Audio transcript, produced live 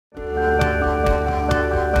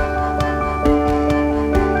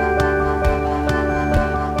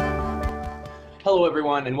Hello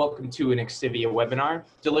everyone, and welcome to an XTIVIA webinar,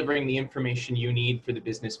 delivering the information you need for the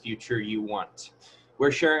business future you want.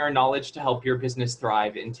 We're sharing our knowledge to help your business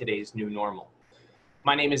thrive in today's new normal.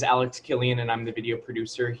 My name is Alex Killian, and I'm the video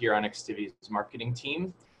producer here on XTIVIA's marketing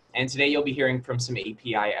team. And today you'll be hearing from some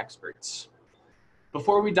API experts.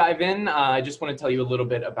 Before we dive in, I just want to tell you a little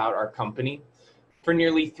bit about our company. For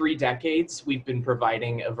nearly 3 decades, we've been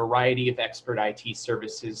providing a variety of expert IT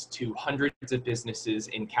services to hundreds of businesses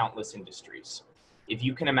in countless industries. If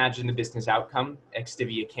you can imagine the business outcome,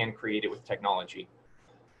 XTIVIA can create it with technology.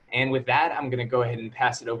 And with that, I'm going to go ahead and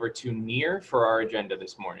pass it over to Nir for our agenda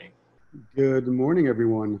this morning. Good morning,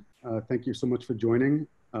 everyone. Thank you so much for joining.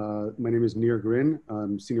 My name is Nir Grin.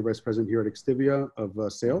 I'm Senior Vice President here at XTIVIA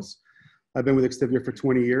of Sales. I've been with XTIVIA for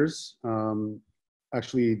 20 years.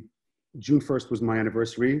 Actually, June 1st was my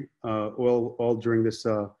anniversary, all during this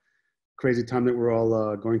crazy time that we're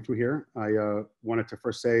all going through here. I wanted to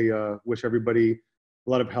first say, wish everybody a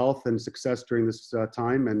lot of health and success during this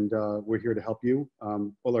time, and we're here to help you.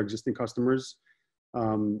 All our existing customers,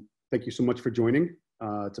 thank you so much for joining.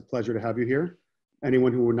 It's a pleasure to have you here.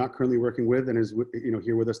 Anyone who we're not currently working with and is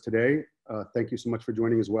here with us today, thank you so much for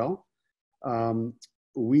joining as well.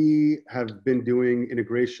 We have been doing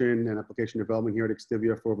integration and application development here at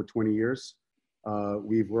XTIVIA for over 20 years.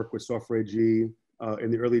 We've worked with Software AG in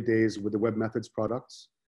the early days with the Webmethods products.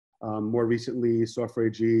 More recently, Software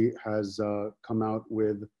AG has come out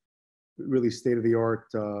with really state-of-the-art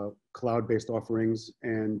cloud-based offerings,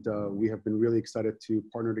 and we have been really excited to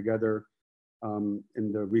partner together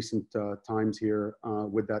in the recent times here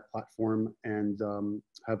with that platform, and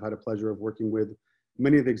have had a pleasure of working with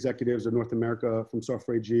many of the executives of North America from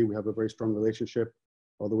Software AG. We have a very strong relationship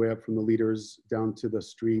all the way up from the leaders down to the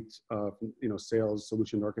street, sales,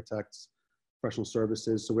 solution architects, professional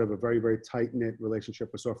services. So we have a very, very tight-knit relationship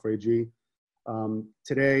with Software AG.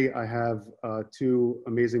 Today, I have 2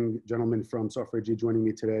 amazing gentlemen from Software AG joining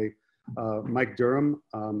me today. Mike Durham,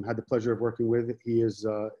 had the pleasure of working with. He is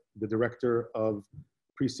the Director of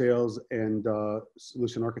Pre-Sales and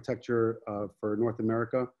Solution Architecture for North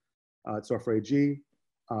America at Software AG.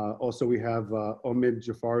 Also, we have Omid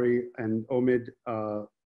Jafari. And Omid,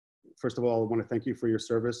 first of all, I want to thank you for your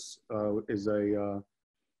service. Is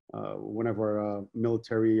one of our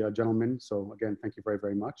military gentlemen. So again, thank you very,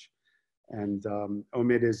 very much. And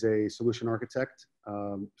Omid is a solution architect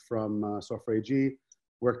from Software AG.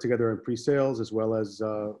 Work together in pre-sales as well as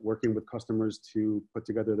working with customers to put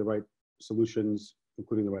together the right solutions,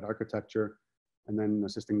 including the right architecture, and then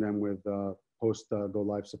assisting them with post go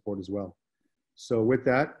live support as well. So with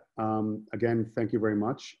that, again, thank you very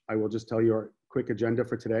much. I will just tell you our quick agenda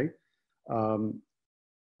for today.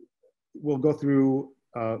 We'll go through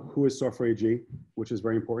who is Software AG, which is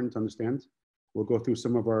very important to understand. We'll go through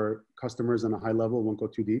some of our customers on a high level, won't go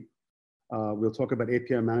too deep. We'll talk about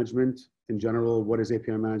API management in general. What is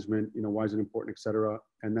API management? Why is it important, et cetera?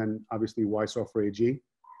 And then obviously why Software AG?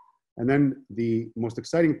 And then the most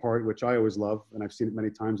exciting part, which I always love, and I've seen it many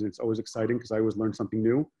times, and it's always exciting because I always learn something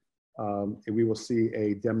new. And we will see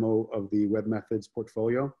a demo of the Webmethods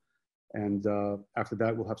portfolio. And after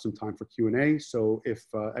that, we'll have some time for Q&A. So if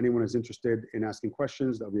anyone is interested in asking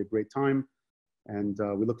questions, that'll be a great time. And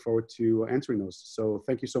we look forward to answering those. So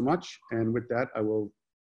thank you so much. And with that, I will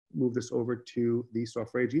move this over to the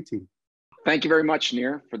Software AG team. Thank you very much,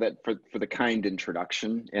 Nir, for the kind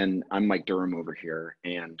introduction. And I'm Mike Durham over here.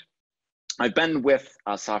 And I've been with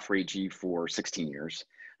Software AG for 16 years.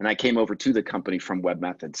 And I came over to the company from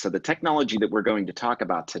Webmethods. So the technology that we're going to talk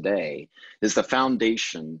about today is the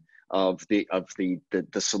foundation of the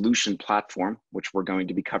solution platform, which we're going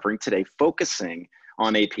to be covering today, focusing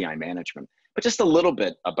on API management. But just a little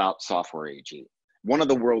bit about Software AG, one of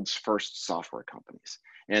the world's first software companies.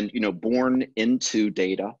 And born into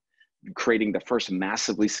data, creating the first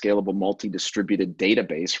massively scalable multi-distributed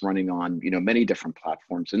database running on many different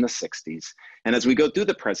platforms in the 60s. And as we go through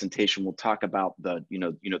the presentation, we'll talk about the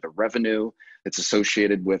revenue that's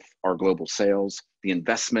associated with our global sales, the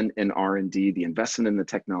investment in R&D, the investment in the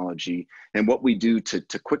technology, and what we do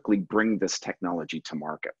to quickly bring this technology to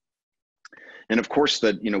market. And of course,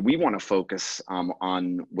 we want to focus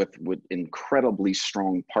with incredibly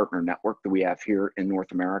strong partner network that we have here in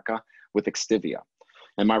North America with XTIVIA.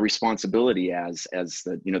 And my responsibility as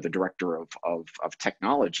the director of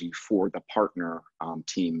technology for the partner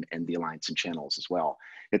team and the alliance and channels as well.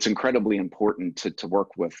 It's incredibly important to work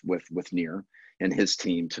with Nir and his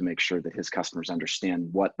team to make sure that his customers understand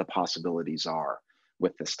what the possibilities are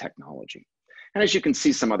with this technology. And as you can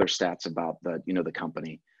see some other stats about the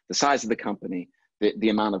company, the size of the company, the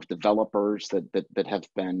amount of developers that have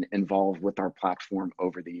been involved with our platform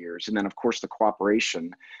over the years. And then of course, the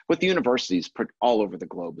cooperation with the universities all over the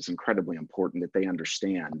globe is incredibly important, that they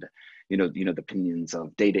understand, the opinions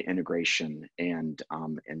of data integration and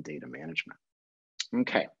data management.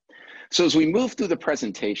 Okay, so as we move through the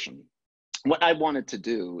presentation, what I wanted to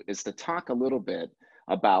do is to talk a little bit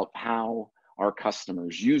about how our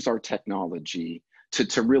customers use our technology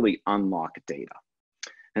to really unlock data.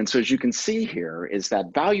 And so as you can see here is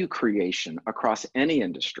that value creation across any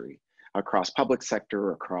industry, across public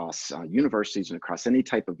sector, across universities, and across any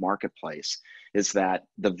type of marketplace, is that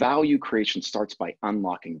the value creation starts by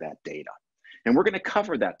unlocking that data. And we're going to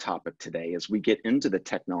cover that topic today as we get into the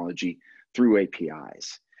technology through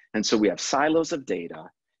APIs. And so we have silos of data,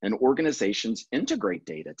 and organizations integrate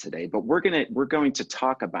data today, but we're going to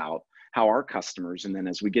talk about how our customers, and then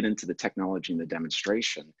as we get into the technology and the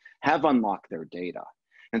demonstration, have unlocked their data.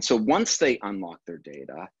 And so once they unlock their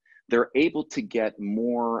data, they're able to get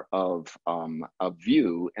more of a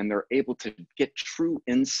view, and they're able to get true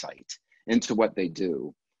insight into what they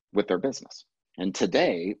do with their business. And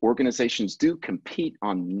today, organizations do compete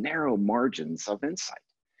on narrow margins of insight.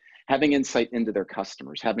 Having insight into their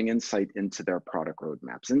customers, having insight into their product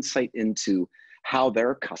roadmaps, insight into how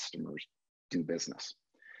their customers do business.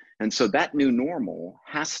 And so that new normal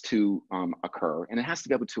has to occur, and it has to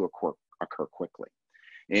be able to occur quickly.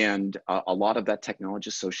 And a lot of that technology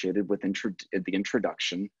associated with the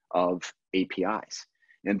introduction of APIs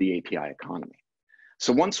and the API economy.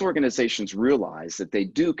 So once organizations realize that they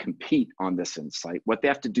do compete on this insight, what they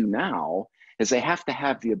have to do now is they have to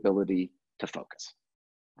have the ability to focus,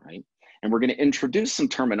 right? And we're going to introduce some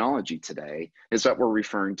terminology today is that we're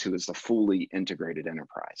referring to as the fully integrated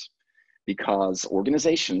enterprise. Because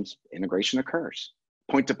organizations, integration occurs,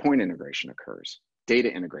 point-to-point integration occurs,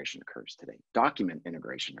 data integration occurs today, document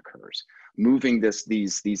integration occurs, moving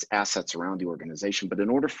these assets around the organization. But in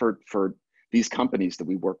order for these companies that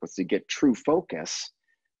we work with to get true focus,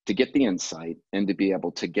 to get the insight, and to be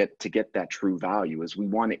able to get that true value, is we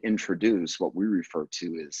want to introduce what we refer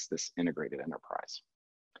to as this integrated enterprise.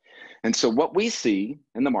 And so what we see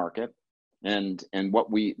in the market, and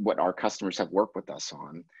what our customers have worked with us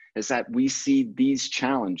on, is that we see these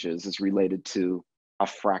challenges as related to a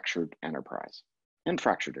fractured enterprise and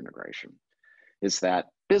fractured integration. Is that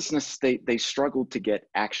business, they struggle to get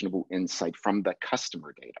actionable insight from the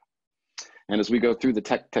customer data. And as we go through the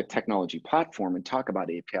technology platform and talk about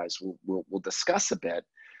APIs, we'll discuss a bit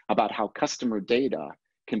about how customer data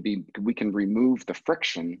we can remove the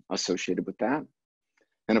friction associated with that.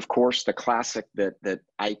 And of course, the classic that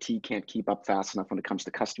IT can't keep up fast enough when it comes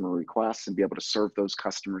to customer requests and be able to serve those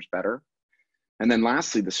customers better. And then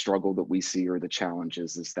lastly, the struggle that we see, or the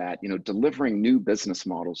challenges, is that delivering new business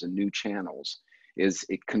models and new channels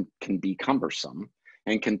can be cumbersome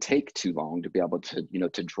and can take too long to be able to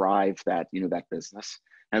to drive that that business,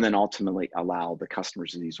 and then ultimately allow the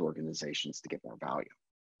customers of these organizations to get more value.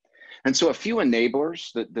 And so a few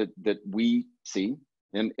enablers that we see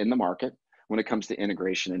in the market when it comes to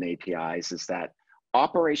integration and APIs is that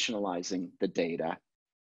operationalizing the data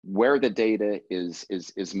where the data is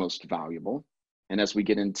most valuable. And as we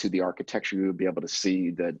get into the architecture, you'll be able to see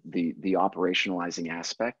the operationalizing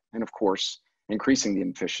aspect, and of course, increasing the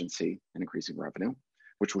efficiency and increasing revenue,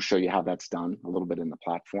 which will show you how that's done a little bit in the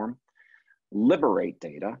platform. Liberate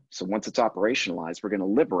data. So once it's operationalized, we're going to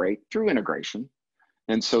liberate through integration.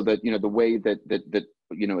 And so that, the way that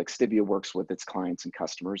XTIVIA works with its clients and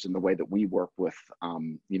customers, and the way that we work with,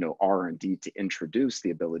 R&D to introduce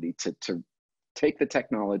the ability to take the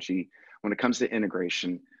technology when it comes to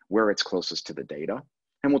integration where it's closest to the data.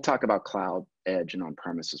 And we'll talk about cloud, edge, and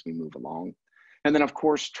on-premise as we move along. And then of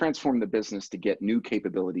course, transform the business to get new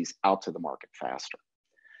capabilities out to the market faster.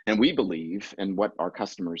 And we believe, and what our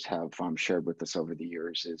customers have shared with us over the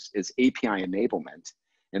years, is API enablement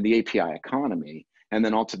and the API economy, and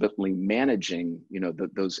then ultimately managing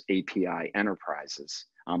those API enterprises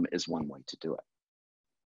is one way to do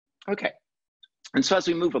it. Okay, and so as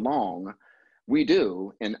we move along, we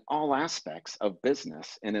do, in all aspects of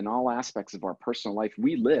business and in all aspects of our personal life,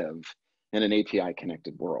 we live in an API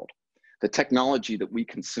connected world. The technology that we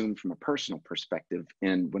consume from a personal perspective,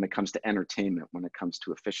 and when it comes to entertainment, when it comes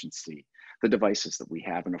to efficiency, the devices that we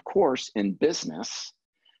have, and of course in business,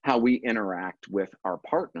 how we interact with our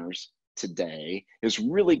partners today is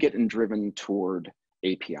really getting driven toward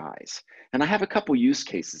APIs. And I have a couple use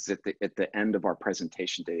cases at the end of our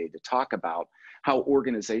presentation today to talk about how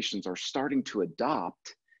organizations are starting to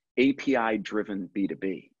adopt API-driven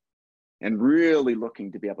B2B and really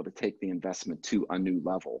looking to be able to take the investment to a new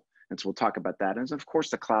level. And so we'll talk about that. And of course,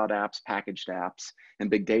 the cloud apps, packaged apps, and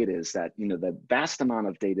big data is that, the vast amount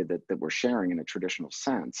of data that we're sharing in a traditional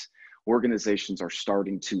sense, organizations are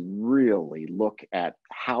starting to really look at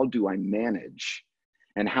how do I manage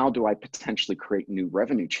and how do I potentially create new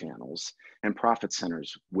revenue channels and profit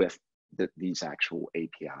centers with these actual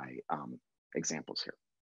API examples here.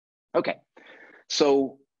 Okay,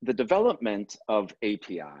 so the development of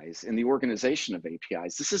APIs and the organization of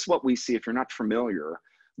APIs, this is what we see if you're not familiar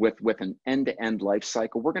with an end-to-end life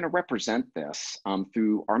cycle. We're going to represent this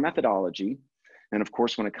through our methodology. And of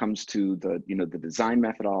course, when it comes to the design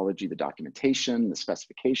methodology, the documentation, the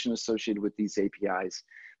specification associated with these APIs,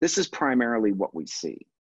 this is primarily what we see.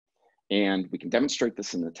 And we can demonstrate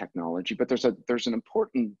this in the technology, but there's an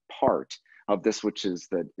important part of this, which is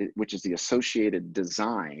the associated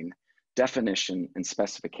design, definition, and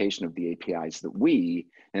specification of the APIs that we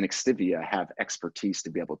in XTIVIA have expertise to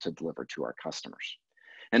be able to deliver to our customers.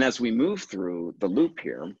 And as we move through the loop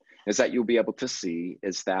here, is that you'll be able to see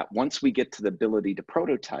is that once we get to the ability to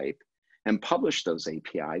prototype and publish those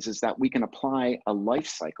APIs, is that we can apply a life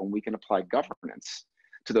cycle, and we can apply governance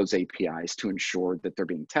to those APIs to ensure that they're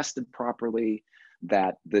being tested properly,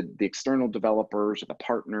 that the external developers or the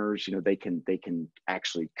partners, they can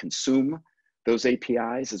actually consume those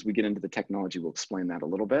APIs. As we get into the technology, we'll explain that a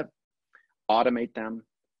little bit, automate them,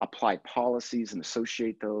 apply policies and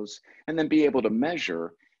associate those, and then be able to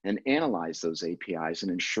measure and analyze those APIs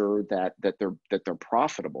and ensure that they're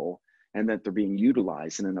profitable and that they're being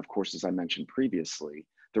utilized. And then, of course, as I mentioned previously,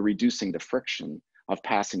 they're reducing the friction of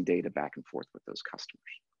passing data back and forth with those customers.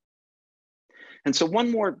 And so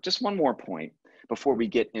just one more point before we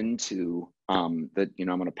get into I'm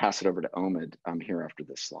going to pass it over to Omid here after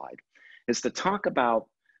this slide, is to talk about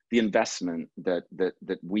the investment that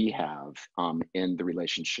we have in the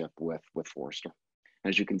relationship with Forrester.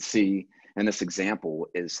 As you can see in this example,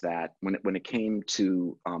 is that when it came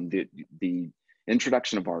to the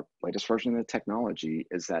introduction of our latest version of the technology,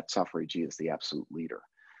 is that Software AG is the absolute leader.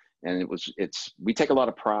 And we take a lot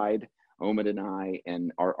of pride, Omid and I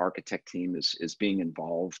and our architect team is being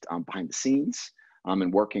involved behind the scenes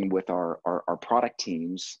and working with our product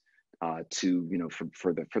teams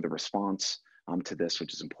for the response to this,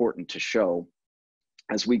 which is important to show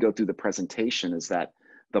as we go through the presentation, is that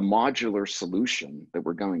the modular solution that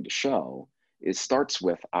we're going to show starts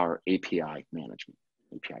with our API management,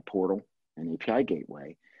 API portal and API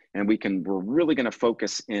gateway. And we're really going to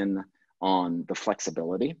focus in on the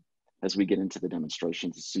flexibility as we get into the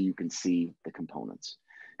demonstrations so you can see the components.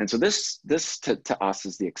 And so this to us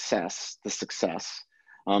is the success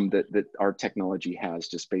that our technology has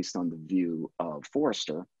just based on the view of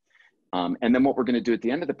Forrester. And then what we're going to do at the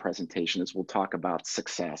end of the presentation is we'll talk about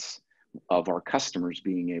success of our customers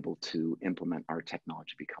being able to implement our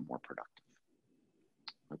technology, become more productive.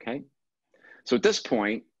 Okay, so at this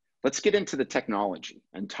point, let's get into the technology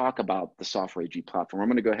and talk about the Software AG platform. I'm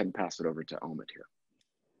going to go ahead and pass it over to Omid here.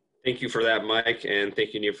 Thank you for that, Mike, and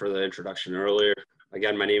thank you for the introduction earlier.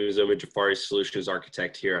 Again, my name is Omid Jafari, Solutions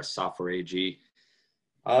Architect here at Software AG.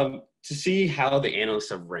 To see how the analysts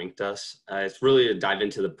have ranked us, it's really to dive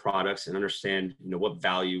into the products and understand what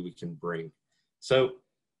value we can bring. So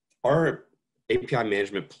our API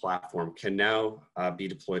management platform can now be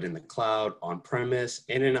deployed in the cloud, on-premise,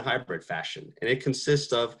 and in a hybrid fashion. And it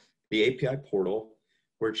consists of the API portal,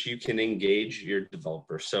 which you can engage your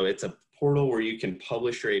developers. So it's a portal where you can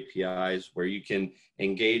publish your APIs, where you can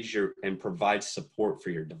engage and provide support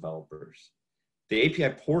for your developers. The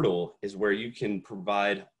API portal is where you can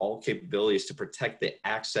provide all capabilities to protect the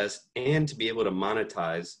access and to be able to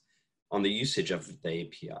monetize on the usage of the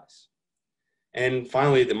APIs. And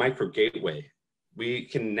finally, the micro gateway. We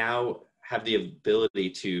can now have the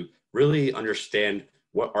ability to really understand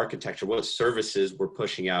what architecture, what services we're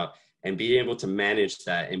pushing out, and being able to manage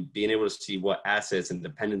that and being able to see what assets and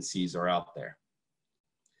dependencies are out there.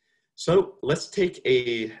 So let's take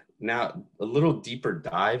now a little deeper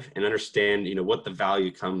dive and understand what the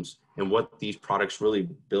value comes and what these products really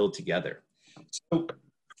build together. So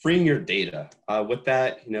freeing your data, with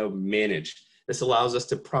that managed, this allows us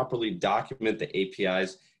to properly document the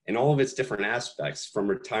APIs and all of its different aspects from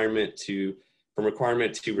requirement to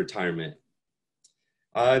retirement.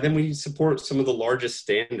 Then we support some of the largest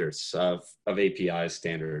standards of API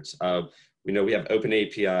standards. We have Open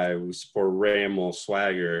API, we support RAML,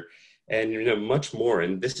 Swagger, and much more.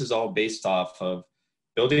 And this is all based off of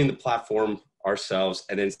building the platform ourselves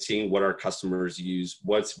and then seeing what our customers use,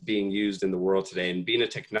 what's being used in the world today. And being a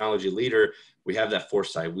technology leader, we have that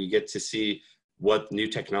foresight. We get to see what new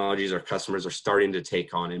technologies our customers are starting to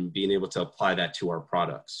take on and being able to apply that to our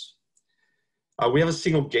products. We have a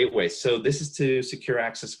single gateway. So this is to secure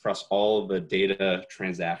access across all of the data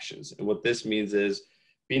transactions. And what this means is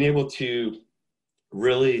being able to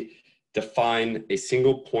really define a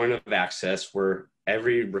single point of access where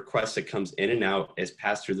every request that comes in and out is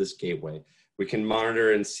passed through this gateway. We can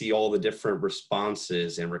monitor and see all the different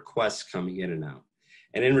responses and requests coming in and out.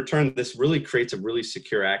 And in return, this really creates a really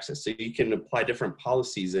secure access. So you can apply different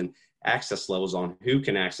policies and access levels on who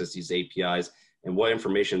can access these APIs and what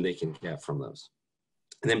information they can get from those.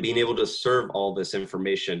 And then being able to serve all this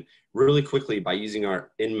information really quickly by using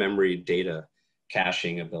our in-memory data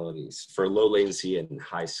caching abilities for low latency and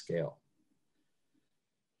high scale.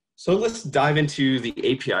 So let's dive into the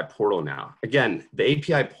API portal now. Again, the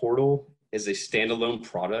API portal is a standalone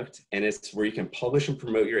product, and it's where you can publish and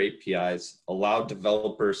promote your APIs, allow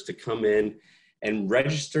developers to come in and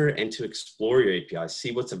register and to explore your APIs,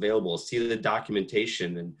 see what's available, see the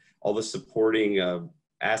documentation and all the supporting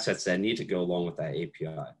assets that need to go along with that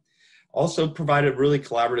API. Also provide a really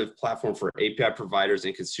collaborative platform for API providers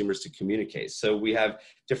and consumers to communicate. So we have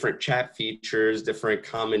different chat features, different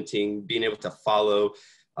commenting, being able to follow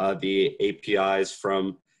the APIs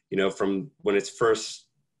from when it's first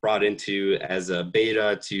brought into as a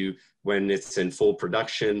beta to when it's in full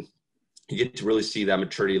production. You get to really see that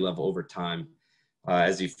maturity level over time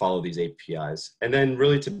as you follow these APIs. And then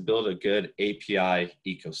really to build a good API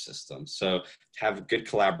ecosystem. So to have good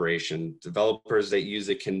collaboration, developers that use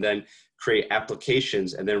it can then create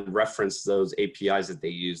applications and then reference those APIs that they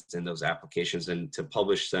used in those applications and to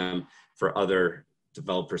publish them for other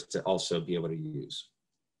developers to also be able to use.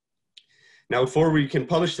 Now, before we can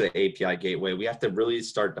publish the API gateway, we have to really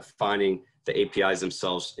start defining the APIs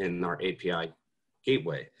themselves in our API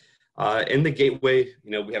gateway. In the gateway,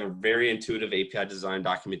 we have a very intuitive API design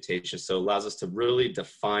documentation, so it allows us to really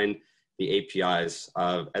define the APIs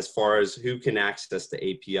as far as who can access the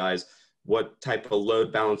APIs, what type of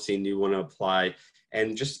load balancing you want to apply,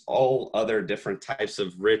 and just all other different types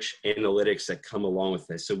of rich analytics that come along with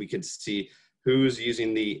this. So we can see who's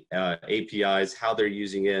using the APIs, how they're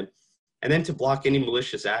using it, and then to block any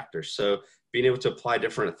malicious actors. So being able to apply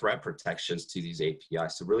different threat protections to these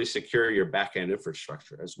APIs to really secure your backend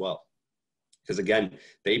infrastructure as well. Because again,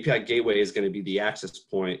 the API gateway is going to be the access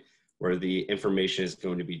point where the information is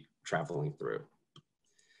going to be traveling through.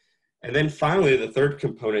 And then finally, the third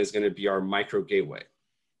component is going to be our micro gateway.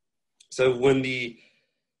 So when the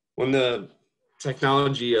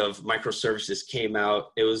technology of microservices came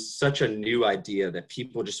out, it was such a new idea that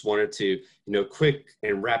people just wanted to, quick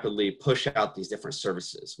and rapidly push out these different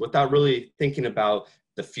services without really thinking about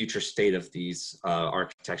the future state of these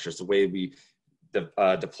architectures, the way we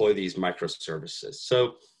deploy these microservices.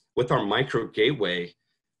 So with our micro gateway,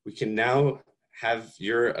 we can now have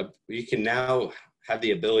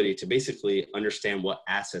the ability to basically understand what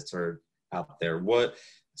assets are out there, what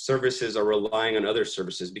services are relying on other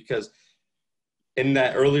services, because in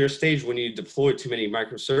that earlier stage, when you deploy too many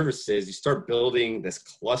microservices, you start building this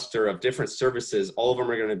cluster of different services. All of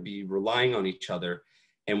them are going to be relying on each other.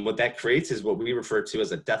 And what that creates is what we refer to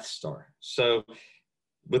as a Death Star. So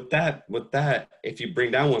with that, if you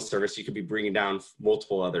bring down one service, you could be bringing down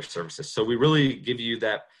multiple other services. So we really give you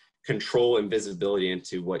that control and visibility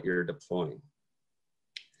into what you're deploying.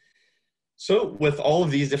 So with all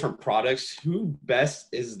of these different products, who best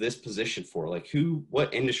is this positioned for? Like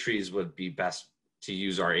what industries would be best to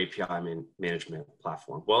use our API management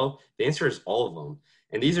platform? Well, the answer is all of them.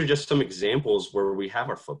 And these are just some examples where we have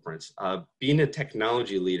our footprints. Being a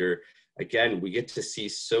technology leader, again, we get to see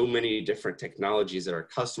so many different technologies that our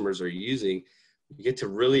customers are using. We get to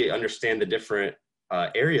really understand the different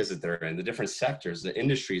areas that they're in, the different sectors, the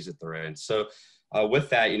industries that they're in. So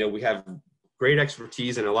with that, we have great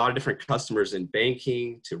expertise and a lot of different customers in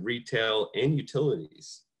banking to retail and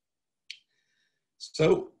utilities.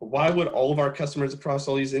 So why would all of our customers across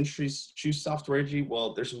all these industries choose Software AG?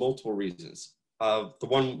 Well, there's multiple reasons. The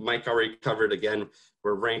one Mike already covered, again,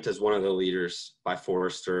 we're ranked as one of the leaders by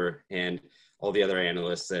Forrester and all the other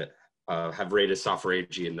analysts that have rated Software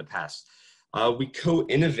AG in the past. We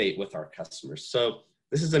co-innovate with our customers. So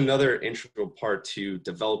this is another integral part to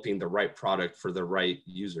developing the right product for the right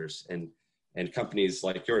users and companies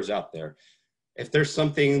like yours out there. If there's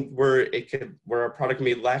something where our product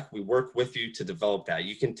may lack, we work with you to develop that.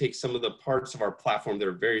 You can take some of the parts of our platform that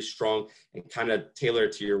are very strong and kind of tailor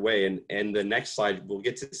it to your way. And the next slide, we'll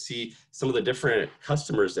get to see some of the different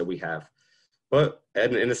customers that we have. But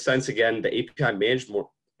in a sense, again, the API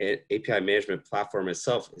management platform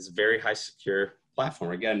itself is a very high secure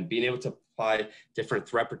platform. Again, being able to apply different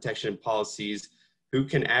threat protection policies, who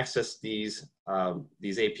can access these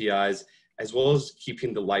APIs, as well as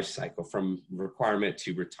keeping the life cycle from requirement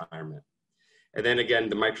to retirement. And then again,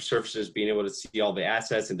 the microservices, being able to see all the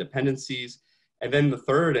assets and dependencies. And then the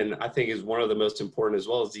third, and I think is one of the most important as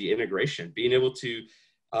well, is the integration, being able to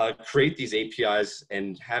create these APIs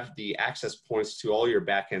and have the access points to all your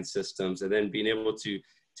backend systems, and then being able to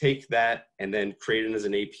take that and then create it as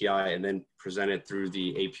an API and then present it through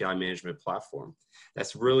the API management platform.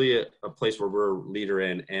 That's really a place where we're a leader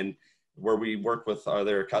in, and where we work with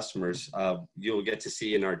other customers. You'll get to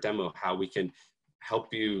see in our demo how we can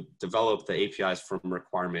help you develop the APIs from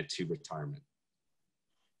requirement to retirement.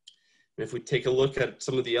 And if we take a look at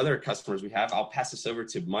some of the other customers we have, I'll pass this over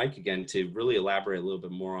to Mike again to really elaborate a little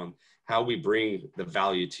bit more on how we bring the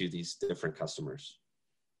value to these different customers.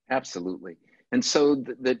 Absolutely. And so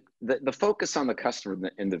the focus on the customer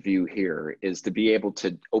in the view here is to be able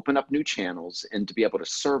to open up new channels and to be able to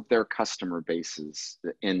serve their customer bases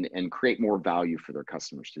and create more value for their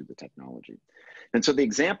customers through the technology. And so the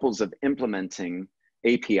examples of implementing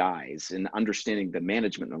APIs and understanding the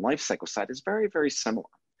management and the lifecycle side is very, very similar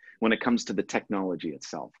when it comes to the technology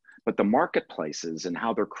itself. But the marketplaces and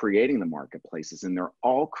how they're creating the marketplaces, and they're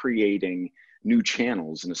all creating new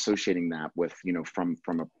channels and associating that with, you know, from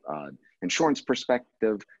a insurance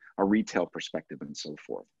perspective, a retail perspective, and so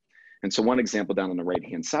forth. And so one example down on the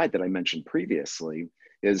right-hand side that I mentioned previously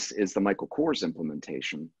is the Michael Kors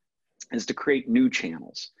implementation, is to create new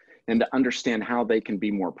channels and to understand how they can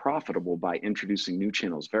be more profitable by introducing new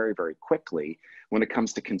channels very, very quickly when it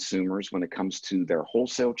comes to consumers, when it comes to their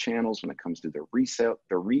wholesale channels, when it comes to their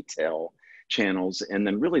retail channels, and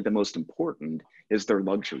then really the most important is their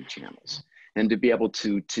luxury channels. And to be able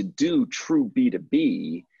to do true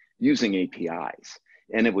B2B using APIs.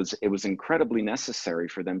 And it was incredibly necessary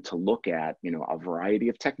for them to look at, you know, a variety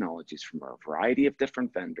of technologies from a variety of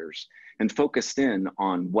different vendors and focused in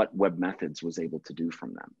on what Webmethods was able to do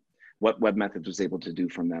from them. What Webmethods was able to do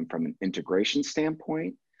from them from an integration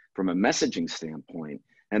standpoint, from a messaging standpoint,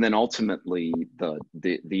 and then ultimately the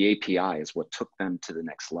API is what took them to the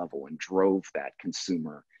next level and drove that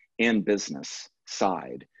consumer and business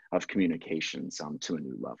side of communications to a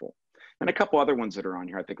new level. And a couple other ones that are on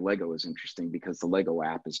here. I think Lego is interesting because the Lego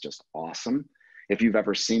app is just awesome. If you've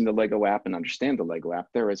ever seen the Lego app and understand the Lego app,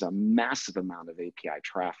 there is a massive amount of API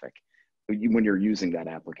traffic when you're using that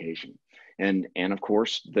application. And of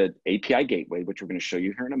course, the API gateway, which we're going to show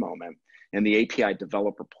you here in a moment, and the API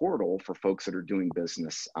developer portal for folks that are doing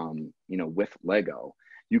business you know, with Lego,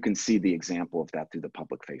 you can see the example of that through the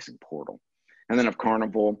public facing portal. And then of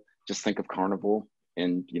Carnival, just think of Carnival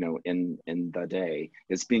in the day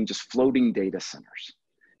as being just floating data centers,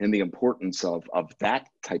 and the importance of that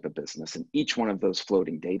type of business and each one of those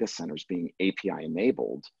floating data centers being API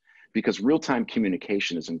enabled, because real-time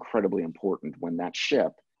communication is incredibly important when that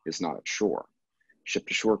ship is not at shore.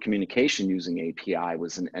 Ship-to-shore communication using API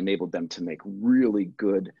enabled them to make really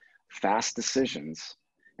good, fast decisions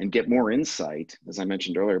and get more insight, as I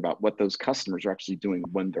mentioned earlier, about what those customers are actually doing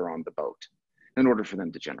when they're on the boat in order for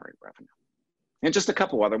them to generate revenue. And just a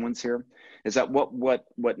couple other ones here is that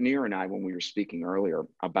what Nir and I, when we were speaking earlier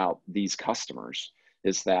about these customers,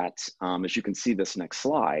 is that, as you can see this next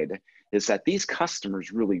slide, is that these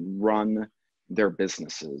customers really run their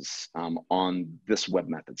businesses on this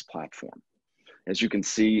Webmethods platform. As you can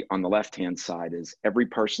see on the left-hand side is every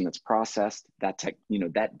person that's processed that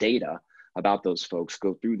that data about those folks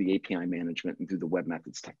go through the API management and through the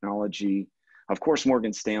Webmethods technology. Of course,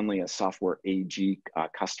 Morgan Stanley, a Software AG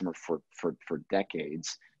customer for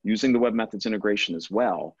decades, using the Webmethods integration as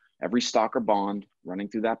well. Every stock or bond running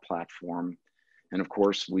through that platform. And of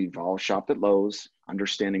course, we've all shopped at Lowe's,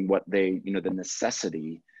 understanding what the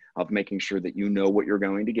necessity of making sure that you know what you're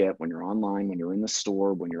going to get when you're online, when you're in the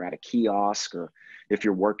store, when you're at a kiosk, or if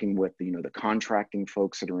you're working with the contracting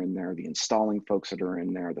folks that are in there, the installing folks that are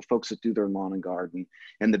in there, the folks that do their lawn and garden,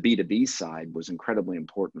 and the B2B side was incredibly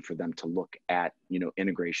important for them to look at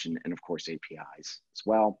integration and of course APIs as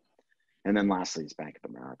well. And then lastly is Bank of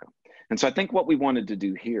America. And so I think what we wanted to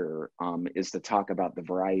do here is to talk about the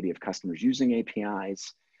variety of customers using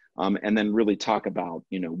APIs, and then really talk about,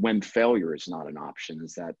 when failure is not an option,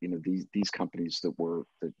 is that, these companies that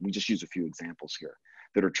we just use a few examples here,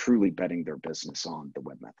 that are truly betting their business on the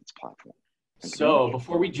Webmethods platform. So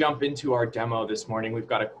before we jump into our demo this morning, we've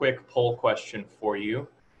got a quick poll question for you.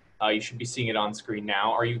 You should be seeing it on screen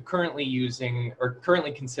now. Are you currently using or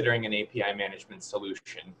currently considering an API management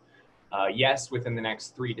solution? Yes, within the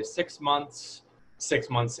next 3 to 6 months, 6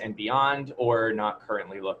 months and beyond, or not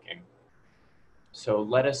currently looking. So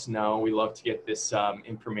let us know. We love to get this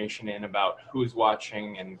information in about who's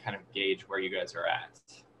watching and kind of gauge where you guys are at.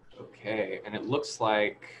 Okay, and it looks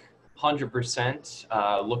like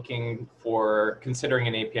 100% looking for considering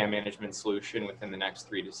an API management solution within the next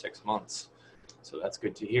 3 to 6 months. So that's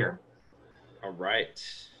good to hear. All right,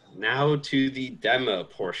 now to the demo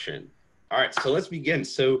portion. All right, so let's begin.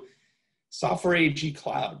 So Software AG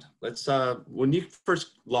Cloud. Let's, when you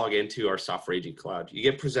first log into our Software AG Cloud, you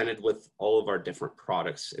get presented with all of our different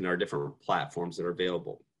products and our different platforms that are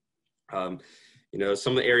available. You know,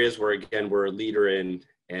 some of the areas where, again, we're a leader in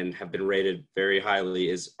and have been rated very highly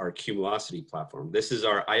is our Cumulosity platform. This is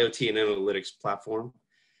our IoT and analytics platform.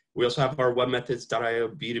 We also have our Webmethods.io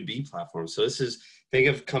B2B platform. So this is, think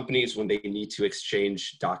of companies when they need to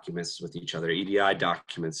exchange documents with each other, EDI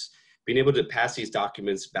documents, being able to pass these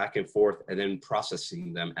documents back and forth and then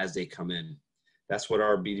processing them as they come in. That's what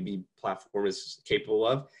our B2B platform is capable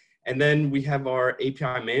of. And then we have our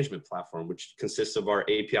API management platform, which consists of our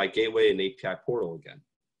API gateway and API portal again.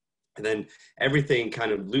 And then everything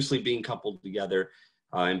kind of loosely being coupled together,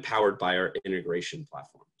 empowered by our integration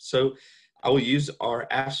platform. So I will use our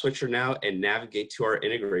app switcher now and navigate to our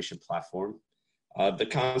integration platform. The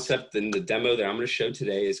concept in the demo that I'm going to show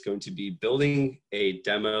today is going to be building a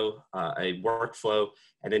demo, a workflow,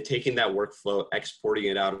 and then taking that workflow, exporting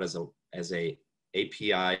it out as a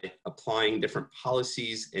API, applying different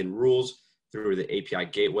policies and rules through the API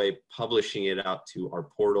gateway, publishing it out to our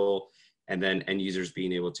portal, and then end users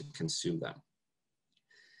being able to consume them.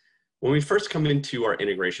 When we first come into our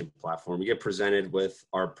integration platform, we get presented with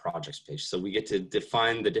our projects page. So we get to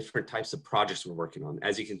define the different types of projects we're working on.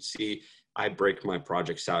 As you can see, I break my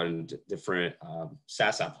projects out into different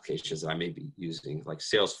SaaS applications that I may be using, like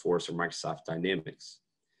Salesforce or Microsoft Dynamics.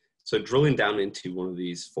 So drilling down into one of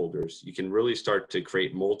these folders, you can really start to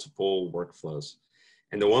create multiple workflows.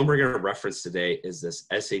 And the one we're going to reference today is this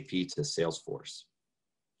SAP to Salesforce.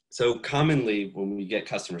 So commonly, when we get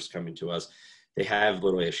customers coming to us, they have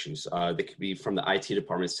little issues. They could be from the IT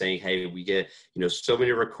department saying, hey, we get so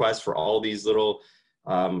many requests for all these little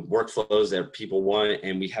workflows that people want,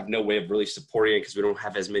 and we have no way of really supporting it because we don't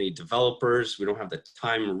have as many developers. We don't have the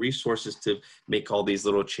time and resources to make all these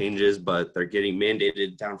little changes, but they're getting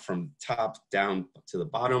mandated down from top down to the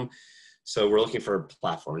bottom. So we're looking for a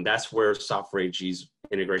platform. And that's where Software AG's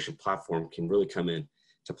integration platform can really come in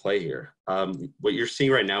to play here. What you're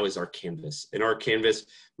seeing right now is our canvas. In our canvas,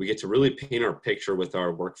 we get to really paint our picture with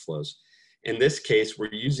our workflows. In this case,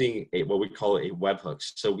 we're using what we call a webhook.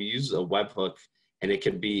 So we use a webhook, and it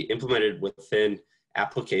can be implemented within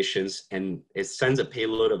applications, and it sends a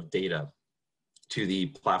payload of data to the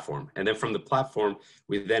platform. And then from the platform,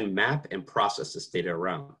 we then map and process this data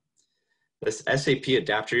around. This SAP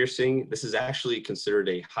adapter you're seeing, this is actually considered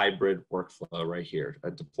a hybrid workflow right here,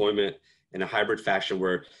 a deployment in a hybrid fashion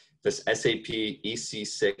where this SAP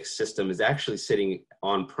EC6 system is actually sitting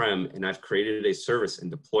on-prem, and I've created a service and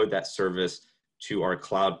deployed that service to our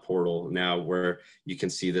cloud portal now where you can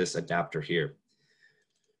see this adapter here.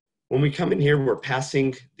 When we come in here, we're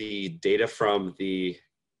passing the data from the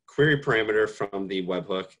query parameter from the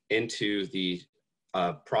webhook into the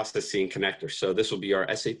processing connector. So this will be our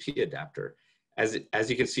SAP adapter. As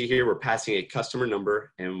you can see here, we're passing a customer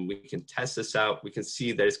number, and we can test this out. We can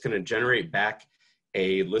see that it's going to generate back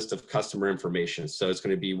a list of customer information. So it's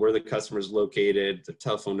going to be where the customer is located, the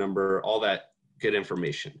telephone number, all that good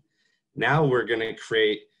information. Now we're going to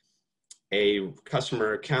create a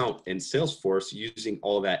customer account in Salesforce using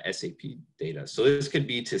all that SAP data. So this could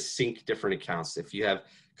be to sync different accounts. If you have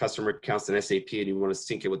customer accounts in SAP and you want to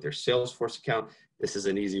sync it with their Salesforce account, this is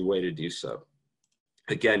an easy way to do so.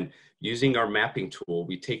 Again, using our mapping tool,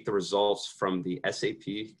 we take the results from the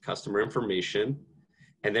SAP customer information,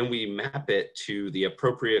 and then we map it to the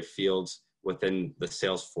appropriate fields within the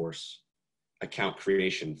Salesforce account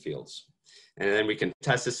creation fields. And then we can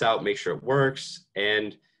test this out, make sure it works,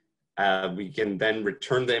 and we can then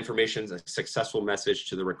return the information as a successful message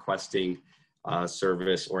to the requesting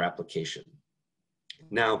service or application.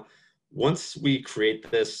 Now, once we create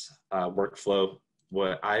this workflow,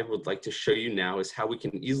 what I would like to show you now is how we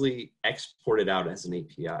can easily export it out as an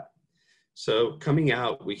API. So coming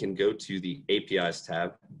out, we can go to the APIs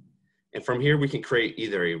tab. And from here, we can create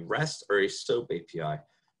either a REST or a SOAP API.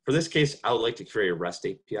 For this case, I would like to create a REST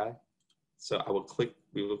API. So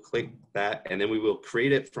we will click that, and then we will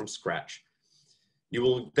create it from scratch. You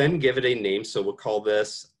will then give it a name. So we'll call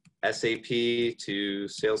this SAP to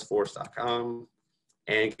Salesforce.com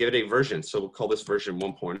and give it a version. So we'll call this version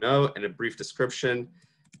 1.0 and a brief description.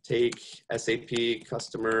 Take SAP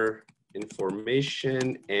customer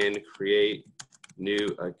information and create new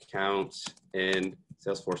account in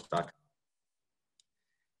Salesforce.com.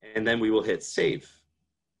 And then we will hit save.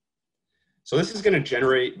 So this is going to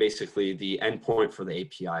generate basically the endpoint for the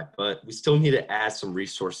API, but we still need to add some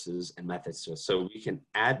resources and methods to it. So we can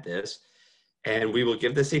add this, And we will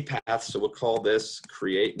give this a path. So we'll call this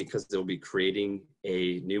create because it will be creating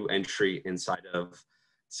a new entry inside of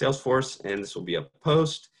Salesforce. And this will be a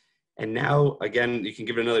post. And now, again, you can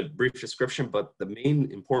give it another brief description, but the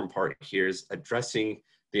main important part here is addressing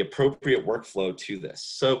the appropriate workflow to this.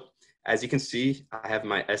 So as you can see, I have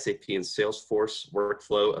my SAP and Salesforce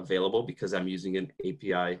workflow available because I'm using an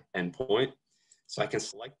API endpoint. So I can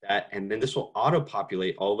select that, and then this will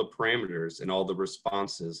auto-populate all the parameters and all the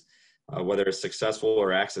responses, whether it's successful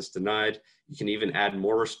or access denied. You can even add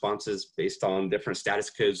more responses based on different status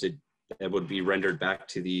codes that would be rendered back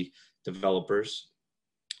to the developers.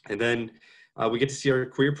 And then we get to see our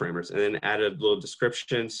query parameters and then add a little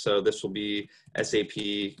description. So this will be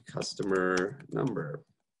SAP customer number.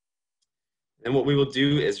 And what we will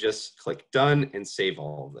do is just click done and save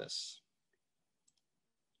all of this.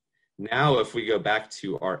 Now, if we go back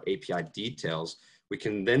to our API details, we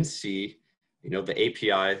can then see, the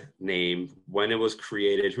API name, when it was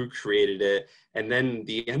created, who created it, and then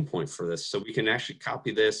the endpoint for this. So we can actually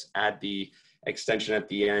copy this, add the extension at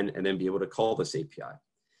the end, and then be able to call this API.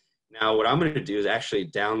 Now, what I'm going to do is actually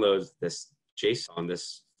download this JSON,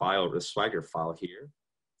 this file, the Swagger file here.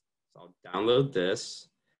 So I'll download this.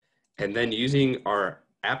 And then using our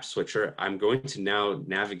app switcher, I'm going to now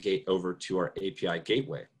navigate over to our API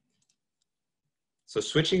gateway. So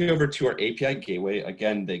switching over to our API gateway,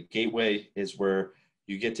 again, the gateway is where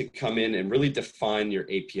you get to come in and really define your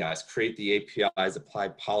APIs, create the APIs, apply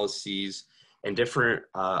policies, and different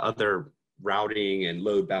other routing and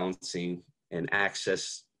load balancing and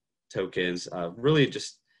access tokens. Really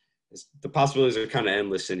just, the possibilities are kind of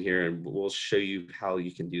endless in here, and we'll show you how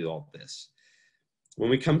you can do all this. When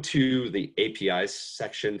we come to the APIs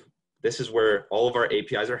section, this is where all of our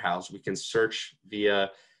APIs are housed. We can search via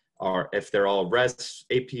if they're all REST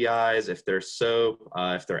APIs, if they're SOAP,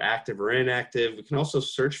 if they're active or inactive. We can also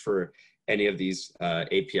search for any of these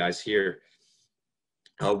APIs here.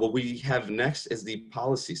 What we have next is the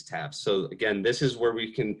policies tab. So again, this is where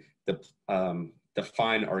we can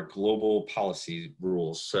define our global policy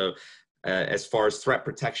rules. So as far as threat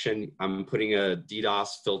protection, I'm putting a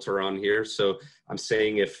DDoS filter on here. So I'm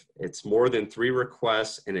saying if it's more than 3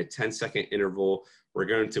 requests in a 10-second interval, we're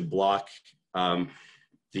going to block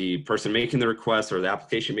the person making the request or the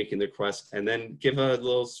application making the request, and then give a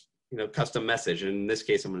little custom message. And in this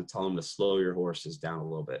case, I'm going to tell them to slow your horses down a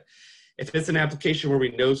little bit. If it's an application where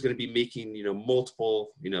we know is going to be making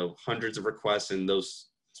multiple hundreds of requests in those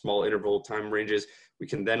small interval time ranges, we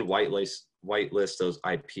can then whitelist those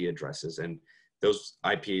IP addresses, and those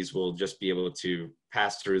IPs will just be able to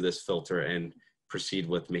pass through this filter and proceed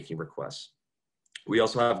with making requests. We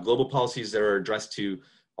also have global policies that are addressed to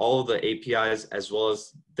all of the APIs as well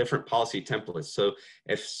as different policy templates. So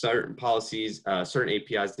if certain policies, certain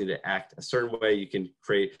APIs need to act a certain way, you can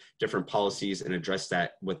create different policies and address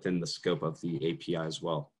that within the scope of the API as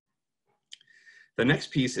well. The next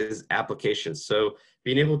piece is applications. So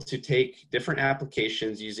being able to take different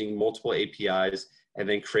applications using multiple APIs and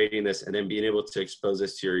then creating this and then being able to expose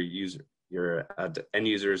this to your end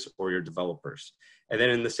users or your developers. And then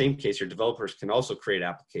in the same case, your developers can also create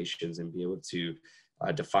applications and be able to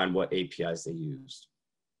define what APIs they use.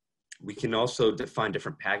 We can also define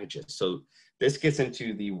different packages. So this gets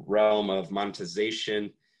into the realm of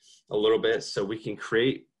monetization a little bit. So we can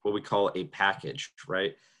create what we call a package,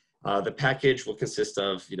 right? The package will consist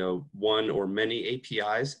of, one or many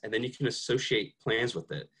APIs, and then you can associate plans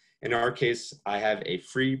with it. In our case, I have a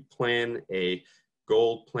free plan, a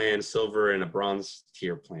gold plan, silver, and a bronze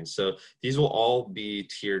tier plan. So these will all be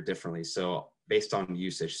tiered differently, so based on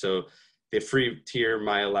usage. So the free tier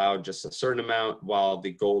might allow just a certain amount, while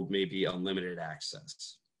the gold may be unlimited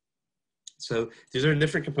access. So these are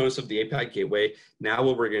different components of the API gateway. Now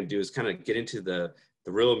what we're going to do is kind of get into the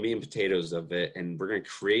real meat and potatoes of it, and we're going to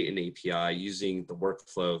create an API using the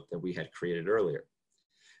workflow that we had created earlier.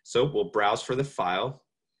 So we'll browse for the file,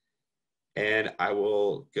 and I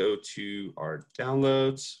will go to our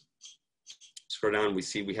downloads. Scroll down, we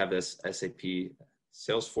see we have this SAP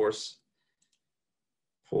Salesforce.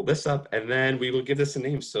 Pull this up, and then we will give this a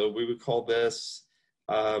name. So we would call this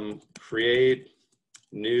create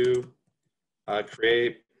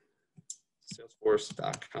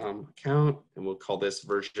salesforce.com account, and we'll call this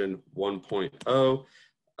version 1.0.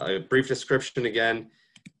 A brief description again,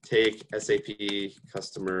 take SAP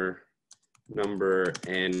customer number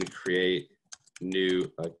and create new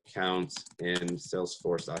account in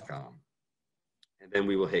salesforce.com. And then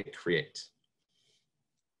we will hit create.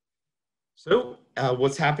 So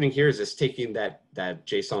what's happening here is it's taking that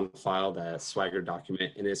JSON file, that Swagger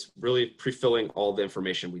document, and it's really pre-filling all the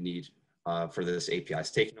information we need for this API.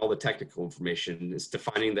 It's taking all the technical information, it's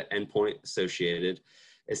defining the endpoint associated,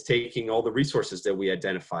 it's taking all the resources that we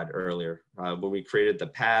identified earlier when we created the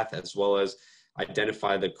path, as well as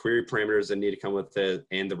identify the query parameters that need to come with it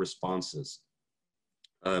and the responses.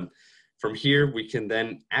 From here, we can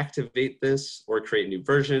then activate this or create a new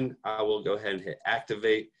version. I will go ahead and hit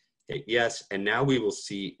activate, hit yes, and now we will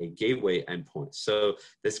see a gateway endpoint. So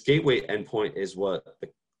this gateway endpoint is what the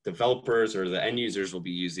developers or the end users will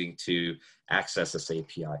be using to access this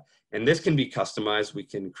API. And this can be customized. We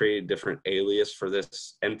can create a different alias for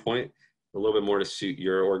this endpoint, a little bit more to suit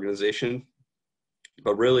your organization.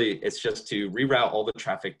 But really, it's just to reroute all the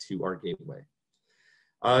traffic to our gateway.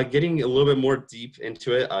 Getting a little bit more deep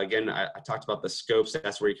into it, again, I talked about the scopes.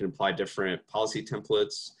 That's where you can apply different policy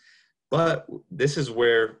templates. But this is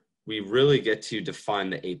where we really get to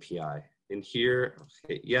define the API. In here,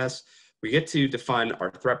 okay, yes, we get to define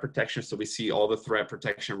our threat protection. So we see all the threat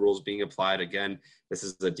protection rules being applied. Again, this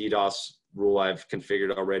is the DDoS rule I've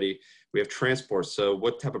configured already. We have transport. So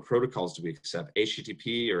what type of protocols do we accept?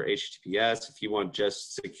 HTTP or HTTPS? If you want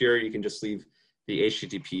just secure, you can just leave the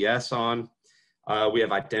HTTPS on. We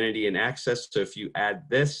have identity and access. So if you add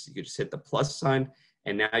this, you can just hit the plus sign.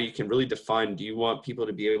 And now you can really define, do you want people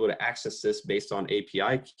to be able to access this based on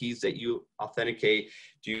API keys that you authenticate?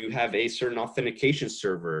 Do you have a certain authentication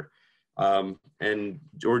server? Or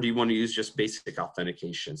do you want to use just basic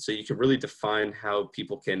authentication? So you can really define how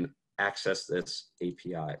people can access this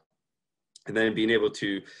API. And then being able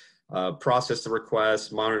to process the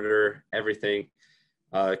request, monitor everything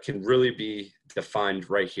can really be defined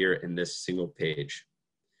right here in this single page.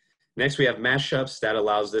 Next, we have mashups that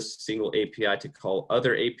allows this single API to call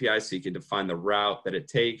other APIs, so you can define the route that it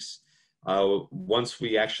takes. Once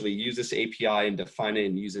we actually use this API and define it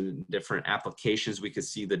and use it in different applications, we can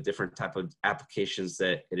see the different type of applications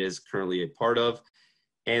that it is currently a part of.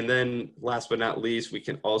 And then last but not least, we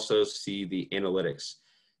can also see the analytics.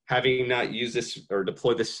 Having not used this or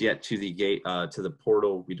deployed this yet to the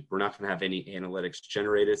portal, we're not going to have any analytics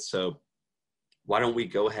generated. So why don't we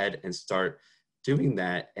go ahead and start doing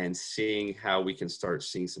that and seeing how we can start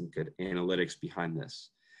seeing some good analytics behind this.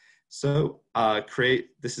 So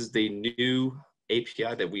this is the new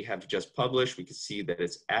API that we have just published. We can see that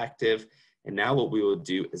it's active. And now what we will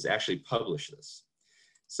do is actually publish this.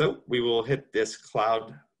 So we will hit this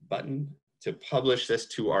cloud button to publish this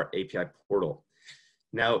to our API portal.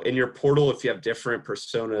 Now in your portal, if you have different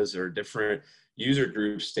personas or different user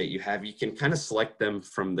groups that you can kind of select them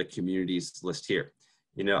from the communities list here.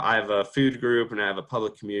 You know, I have a food group and I have a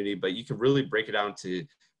public community, but you can really break it down to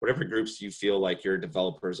whatever groups you feel like your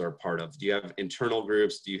developers are a part of. Do you have internal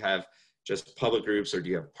groups? Do you have just public groups, or do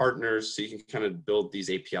you have partners? So you can kind of build these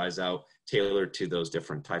APIs out tailored to those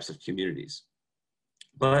different types of communities.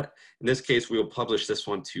 But in this case, we will publish this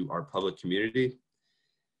one to our public community,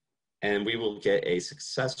 and we will get a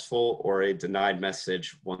successful or a denied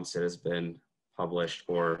message once it has been published,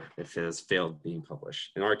 or if it has failed being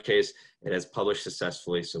published. In our case, it has published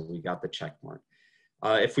successfully, so we got the check mark.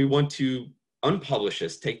 If we want to unpublish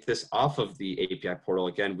this, take this off of the API portal,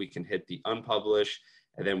 again, we can hit the unpublish,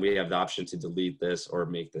 and then we have the option to delete this or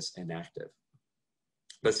make this inactive.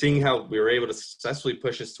 But seeing how we were able to successfully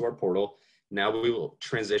push this to our portal, now we will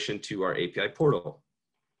transition to our API portal.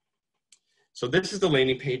 So this is the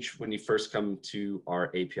landing page when you first come to our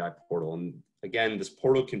API portal. And again, this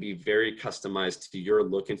portal can be very customized to your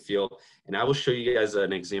look and feel. And I will show you guys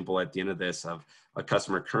an example at the end of this of a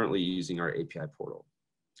customer currently using our API portal.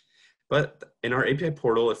 But in our API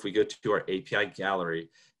portal, if we go to our API gallery,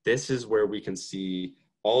 this is where we can see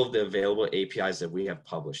all of the available APIs that we have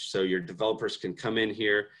published. So your developers can come in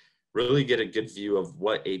here, really get a good view of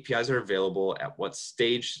what APIs are available, at what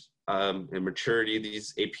stage and maturity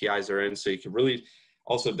these APIs are in. So you can really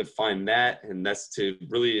also define that, and that's to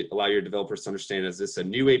really allow your developers to understand, is this a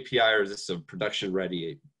new API or is this a production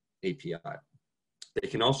ready API? They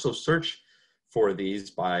can also search for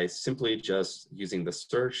these by simply just using the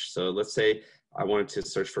search. So let's say I wanted to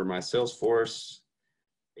search for my Salesforce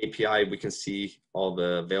API, we can see all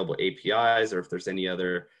the available APIs, or if there's any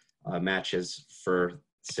other matches for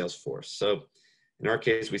Salesforce. So in our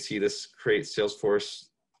case, we see this create Salesforce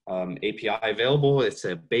API available. It's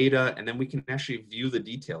a beta, and then we can actually view the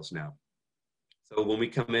details now. So when we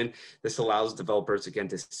come in, this allows developers, again,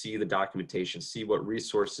 to see the documentation, see what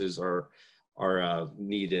resources are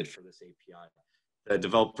needed for this API. The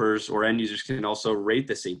developers or end users can also rate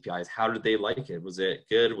this API. How did they like it? Was it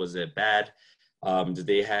good? Was it bad? Did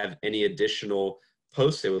they have any additional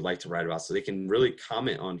posts they would like to write about? So they can really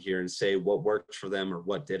comment on here and say what worked for them or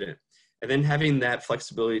what didn't. And then having that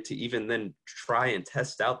flexibility to even then try and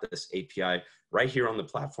test out this API right here on the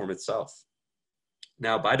platform itself.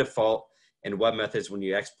 Now, by default, in web methods, when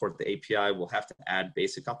you export the API, we'll have to add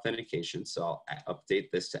basic authentication. So I'll update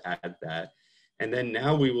this to add that. And then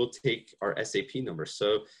now we will take our SAP number.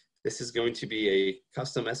 So this is going to be a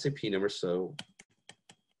custom SAP number. So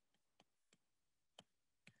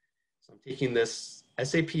I'm taking this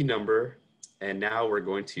SAP number, and now we're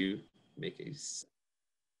going to make a, so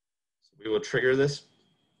we will trigger this,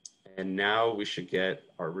 and now we should get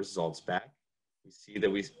our results back. We see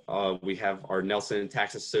that we have our Nelson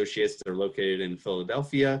Tax Associates that are located in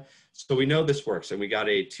Philadelphia. So we know this works, and we got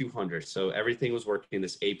a 200. So everything was working.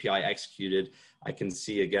 This API executed. I can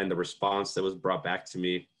see again the response that was brought back to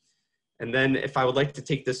me. And then if I would like to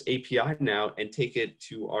take this API now and take it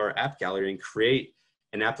to our app gallery and create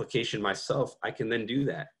an application myself, I can then do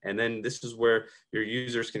that. And then this is where your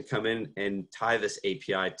users can come in and tie this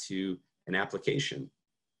API to an application.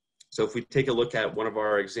 So if we take a look at one of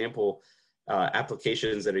our example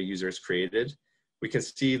applications that a user has created, we can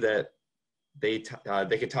see that they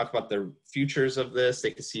can talk about the features of this.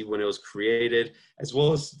 They can see when it was created, as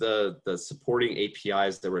well as the supporting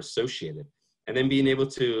APIs that were associated. And then being able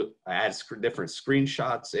to add different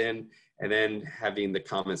screenshots in, and then having the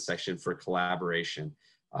comment section for collaboration.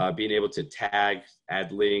 Being able to tag,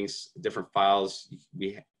 add links, different files,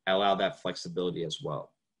 we allow that flexibility as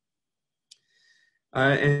well.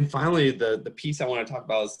 And finally, the piece I want to talk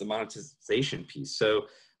about is the monetization piece. So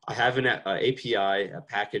I have an API, a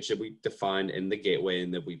package that we defined in the gateway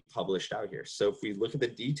and that we published out here. So if we look at the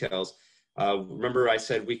details, remember I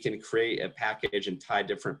said we can create a package and tie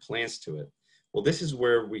different plans to it. Well, this is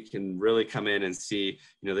where we can really come in and see,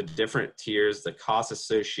 the different tiers, the costs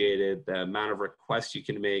associated, the amount of requests you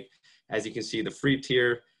can make. As you can see, the free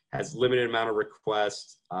tier has limited amount of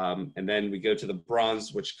requests. And then we go to the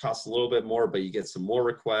bronze, which costs a little bit more, but you get some more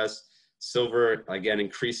requests. Silver, again,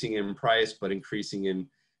 increasing in price, but increasing in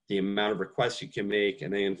the amount of requests you can make.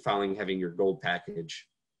 And then finally, having your gold package.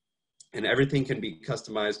 And everything can be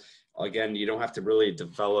customized. Again, you don't have to really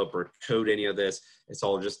develop or code any of this. It's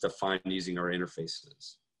all just defined using our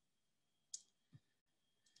interfaces.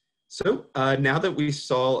 So now that we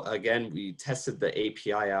saw, again, we tested the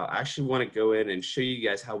API out, I actually want to go in and show you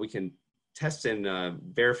guys how we can test and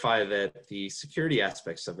verify that the security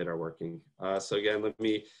aspects of it are working. So again, let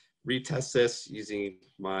me retest this using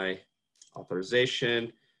my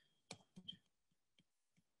authorization.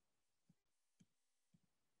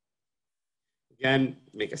 Again,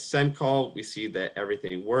 make a send call. We see that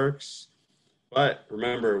everything works. But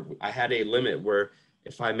remember, I had a limit where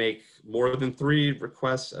if I make more than 3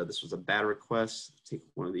 requests, this was a bad request, take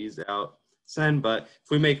one of these out, send. But if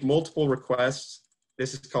we make multiple requests,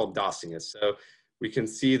 this is called DOSing us. So we can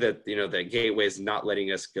see that, the gateway is not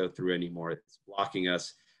letting us go through anymore. It's blocking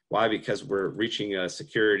us. Why? Because we're reaching a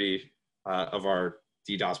security of our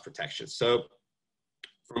DDoS protection. So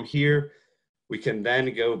from here, we can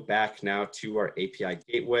then go back now to our API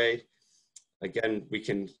gateway. Again, we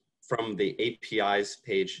can, from the APIs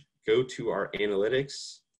page, go to our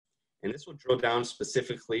analytics, and this will drill down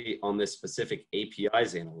specifically on this specific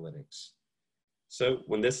API's analytics. So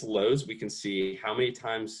when this loads, we can see how many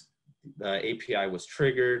times the API was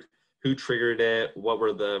triggered, who triggered it, what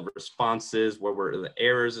were the responses, what were the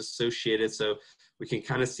errors associated. So we can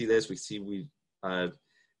kind of see this. We see we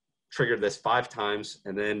triggered this 5 times,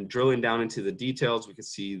 and then drilling down into the details, we can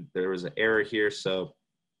see there was an error here. So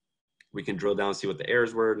we can drill down and see what the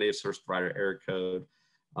errors were, native service provider error code.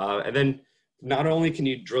 And then not only can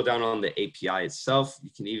you drill down on the API itself,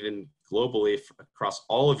 you can even globally across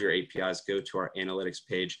all of your APIs go to our analytics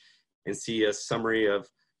page and see a summary of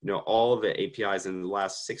all of the APIs in the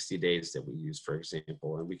last 60 days that we use, for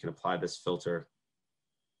example, and we can apply this filter.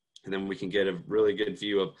 And then we can get a really good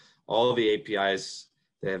view of all of the APIs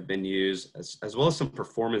that have been used, as well as some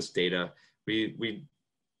performance data. We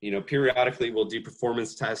periodically we'll do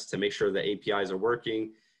performance tests to make sure the APIs are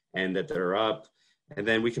working and that they're up. And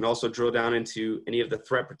then we can also drill down into any of the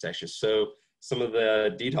threat protections. So some of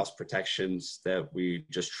the DDoS protections that we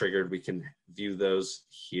just triggered, we can view those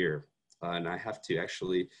here. And I have to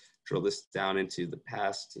actually drill this down into the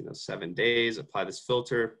past 7 days, apply this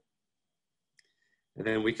filter. And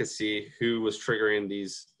then we can see who was triggering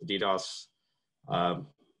these DDoS.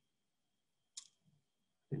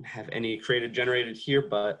 Didn't have any generated here,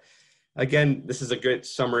 but again, this is a good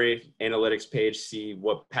summary analytics page. See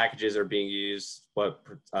what packages are being used, what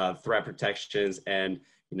threat protections, and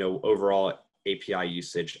overall API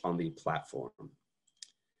usage on the platform.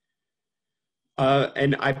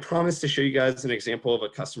 And I promised to show you guys an example of a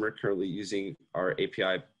customer currently using our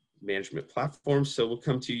API management platform. So we'll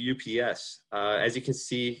come to UPS. As you can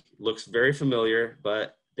see, looks very familiar,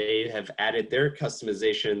 but they have added their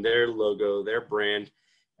customization, their logo, their brand.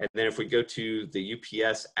 And then if we go to the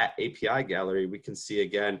UPS API gallery, we can see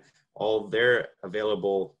again all their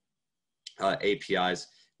available APIs.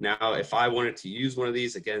 Now, if I wanted to use one of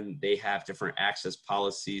these, again, they have different access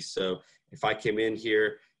policies. So if I came in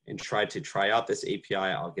here and tried to try out this API,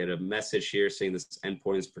 I'll get a message here saying this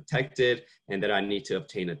endpoint is protected and that I need to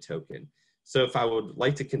obtain a token. So if I would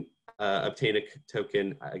like to obtain a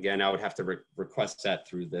token, again, I would have to request that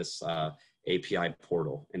through this API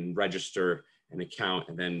portal and register an account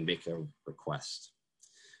and then make a request.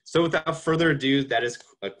 So without further ado, that is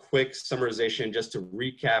a quick summarization just to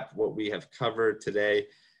recap what we have covered today.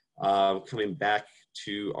 Coming back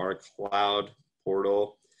to our cloud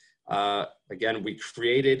portal. Again, we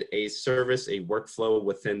created a service, a workflow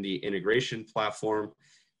within the integration platform.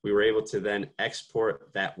 We were able to then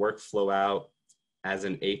export that workflow out as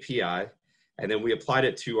an API, and then we applied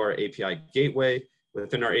it to our API gateway.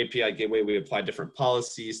 Within our API gateway, we applied different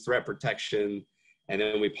policies, threat protection, and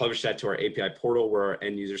then we published that to our API portal where our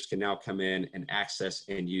end users can now come in and access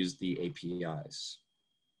and use the APIs.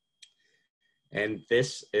 And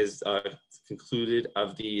this is concluded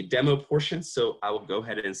of the demo portion. So I will go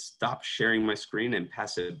ahead and stop sharing my screen and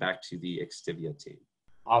pass it back to the XTIVIA team.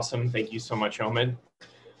 Awesome. Thank you so much, Omid.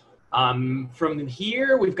 From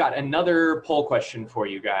here, we've got another poll question for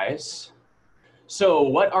you guys. So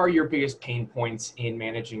what are your biggest pain points in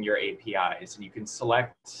managing your APIs? And you can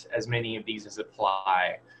select as many of these as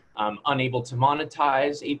apply. Unable to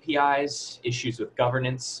monetize APIs, issues with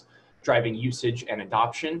governance, driving usage and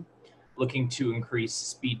adoption, looking to increase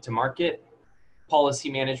speed to market,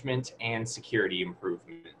 policy management, and security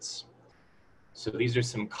improvements. So these are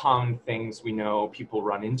some common things we know people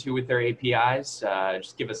run into with their APIs.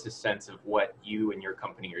 Just give us a sense of what you and your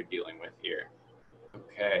company are dealing with here.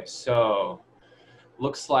 Okay, so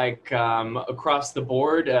looks like across the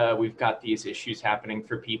board, we've got these issues happening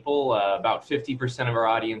for people. About 50% of our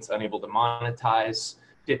audience unable to monetize,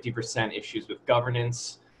 50% issues with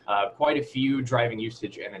governance, quite a few driving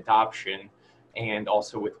usage and adoption, and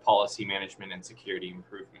also with policy management and security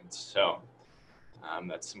improvements. So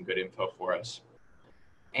that's some good info for us.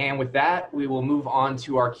 And with that, we will move on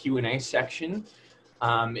to our Q&A section.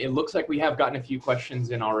 It looks like we have gotten a few questions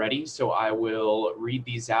in already, so I will read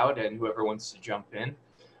these out and whoever wants to jump in.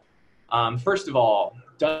 First of all,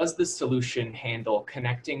 does the solution handle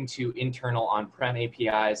connecting to internal on-prem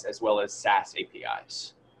APIs as well as SaaS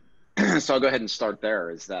APIs? So I'll go ahead and start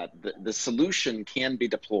there, is that the solution can be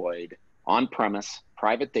deployed on-premise,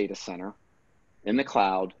 private data center, in the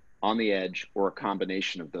cloud, on the edge, or a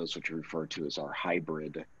combination of those, which we refer to as our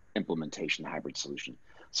hybrid implementation, hybrid solution.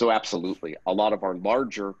 So absolutely, a lot of our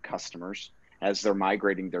larger customers, as they're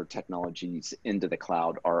migrating their technologies into the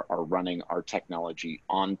cloud, are running our technology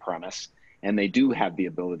on-premise, and they do have the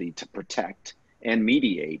ability to protect and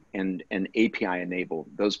mediate and API enable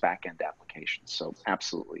those back-end applications. So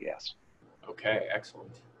absolutely, yes. Okay,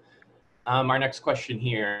 excellent. Our next question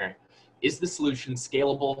here, is the solution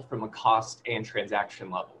scalable from a cost and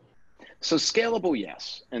transaction level? So scalable,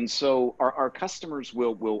 yes. And so our customers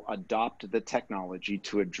will adopt the technology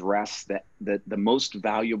to address the most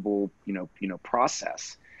valuable,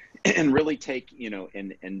 process, and really take,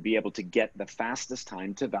 and be able to get the fastest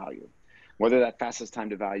time to value. Whether that fastest time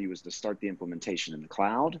to value is to start the implementation in the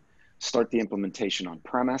cloud, start the implementation on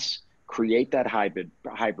premise, create that hybrid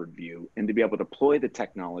view, and to be able to deploy the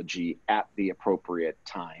technology at the appropriate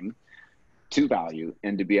time to value,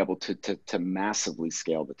 and to be able to massively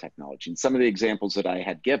scale the technology. And some of the examples that I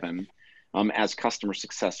had given as customer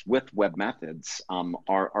success with Webmethods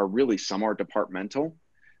are really, some are departmental,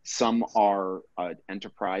 some are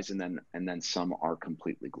enterprise, and then some are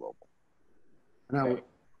completely global. And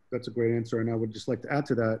that's a great answer. And I would just like to add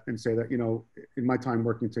to that and say that, in my time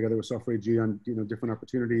working together with Software AG on, different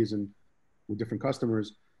opportunities and with different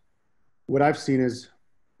customers, what I've seen is,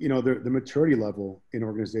 the maturity level in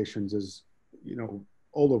organizations is,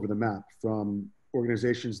 all over the map, from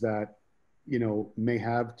organizations that, may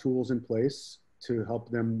have tools in place to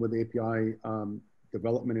help them with API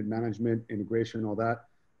development and management, integration, all that.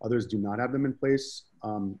 Others do not have them in place.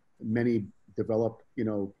 Many develop,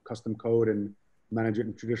 custom code and manage it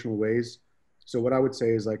in traditional ways. So what I would say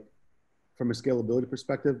is, like, from a scalability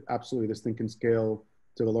perspective, absolutely, this thing can scale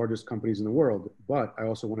to the largest companies in the world. But I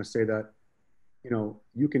also want to say that,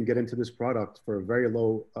 you can get into this product for a very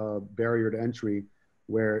low barrier to entry,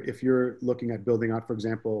 where if you're looking at building out, for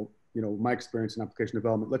example, my experience in application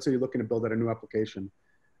development, let's say you're looking to build out a new application,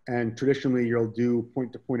 and traditionally you'll do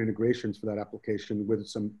point-to-point integrations for that application with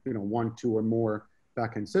some, 1, 2, or more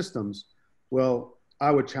backend systems. Well, I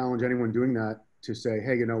would challenge anyone doing that to say,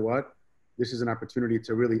 hey, you know what? this is an opportunity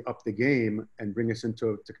to really up the game and bring us into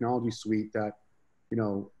a technology suite that, you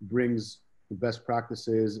know, brings the best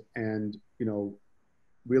practices and, you know,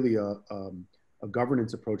 really a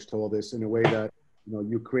governance approach to all this in a way that, you know,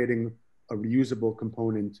 you're creating a reusable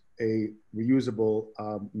component, a reusable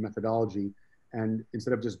methodology. And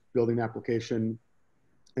instead of just building an application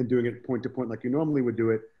and doing it point to point like you normally would do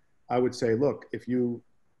it, I would say, look, if you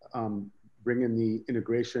bring in the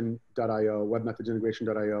integration.io, webmethods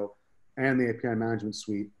integration.io, and the API management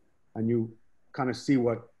suite, and you kind of see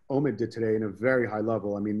what Omid did today in a very high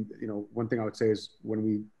level. I mean, you know, one thing I would say is when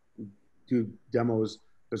we do demos,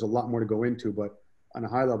 there's a lot more to go into, but on a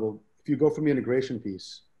high level, if you go from the integration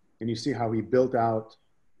piece and you see how he built out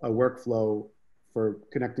a workflow for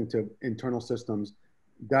connecting to internal systems,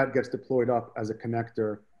 that gets deployed up as a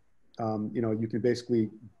connector. You know, you can basically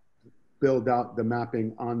build out the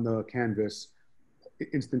mapping on the canvas,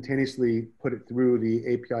 instantaneously put it through the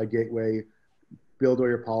API gateway, build all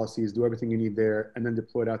your policies, do everything you need there, and then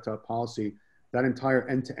deploy it out to a policy. That entire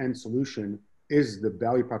end-to-end solution is the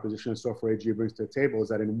value proposition that Software AG brings to the table, is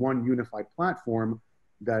that in one unified platform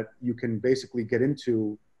that you can basically get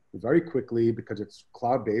into very quickly because it's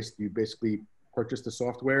cloud-based. You basically purchase the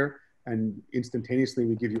software and instantaneously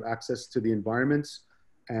we give you access to the environments.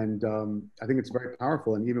 And I think it's very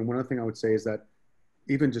powerful. And even one other thing I would say is that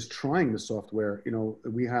even just trying the software, you know,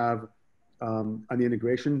 we have on the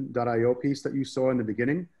integration.io piece that you saw in the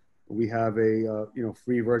beginning, we have a you know,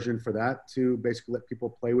 free version for that to basically let people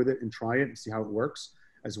play with it and try it and see how it works,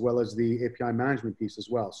 as well as the API management piece as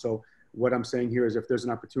well. So what I'm saying here is if there's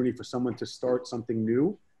an opportunity for someone to start something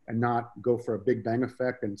new and not go for a big bang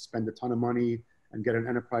effect and spend a ton of money and get an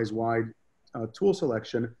enterprise-wide tool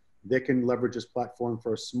selection, they can leverage this platform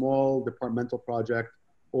for a small departmental project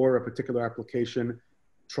or a particular application,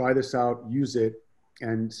 try this out, use it,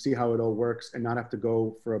 and see how it all works and not have to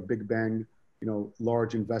go for a big bang, you know,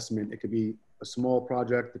 large investment. It could be a small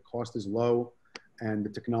project, the cost is low, and the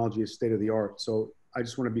technology is state of the art. So I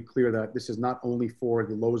just want to be clear that this is not only for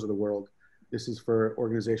the lows of the world. This is for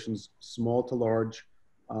organizations small to large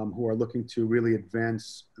who are looking to really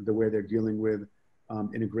advance the way they're dealing with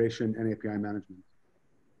integration and API management.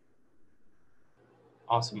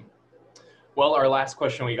 Awesome. Well, our last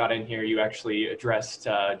question we got in here, you actually addressed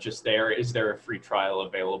just there. Is there a free trial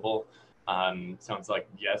available? Sounds like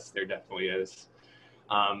yes, there definitely is.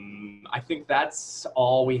 I think that's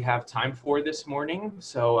all we have time for this morning.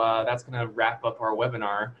 So that's going to wrap up our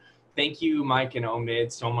webinar. Thank you, Mike and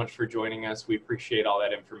Omid, so much for joining us. We appreciate all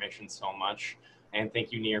that information so much. And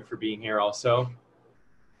thank you, Nir, for being here also.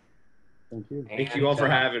 Thank you. Thank you all for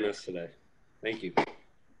having us today. Thank you.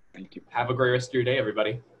 Thank you. Have a great rest of your day,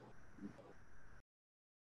 everybody.